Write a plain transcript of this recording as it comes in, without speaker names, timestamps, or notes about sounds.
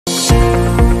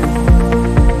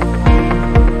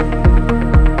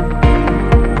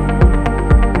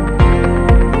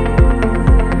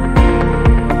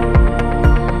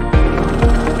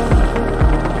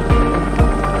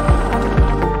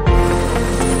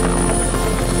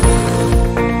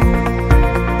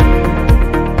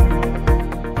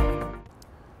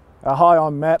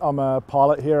I'm Matt. I'm a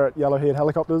pilot here at Yellowhead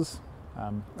Helicopters.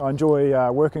 I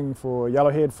enjoy working for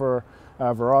Yellowhead for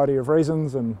a variety of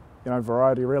reasons, and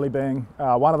variety really being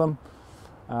one of them.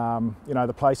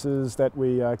 The places that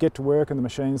we get to work and the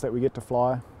machines that we get to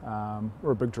fly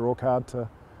were a big draw card to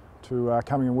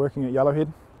coming and working at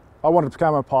Yellowhead. I wanted to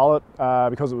become a pilot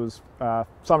because it was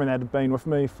something that had been with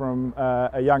me from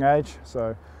a young age,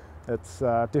 so it's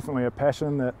definitely a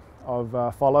passion that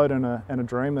I've followed and a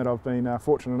dream that I've been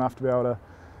fortunate enough to be able to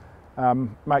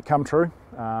make come true.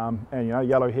 And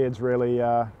Yellowhead's really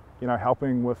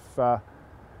helping me with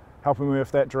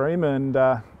that dream,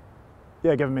 and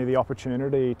giving me the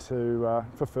opportunity to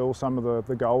fulfil some of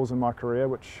the goals in my career,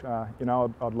 which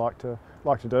I'd like to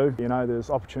do.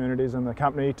 There's opportunities in the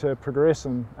company to progress,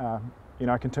 and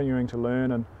continuing to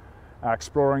learn and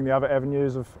exploring the other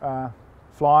avenues of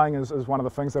flying is one of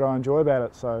the things that I enjoy about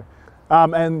it. So,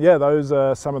 those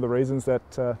are some of the reasons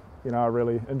that I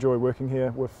really enjoy working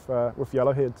here with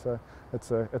Yellowhead. So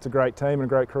it's a great team and a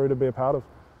great crew to be a part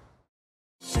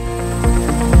of.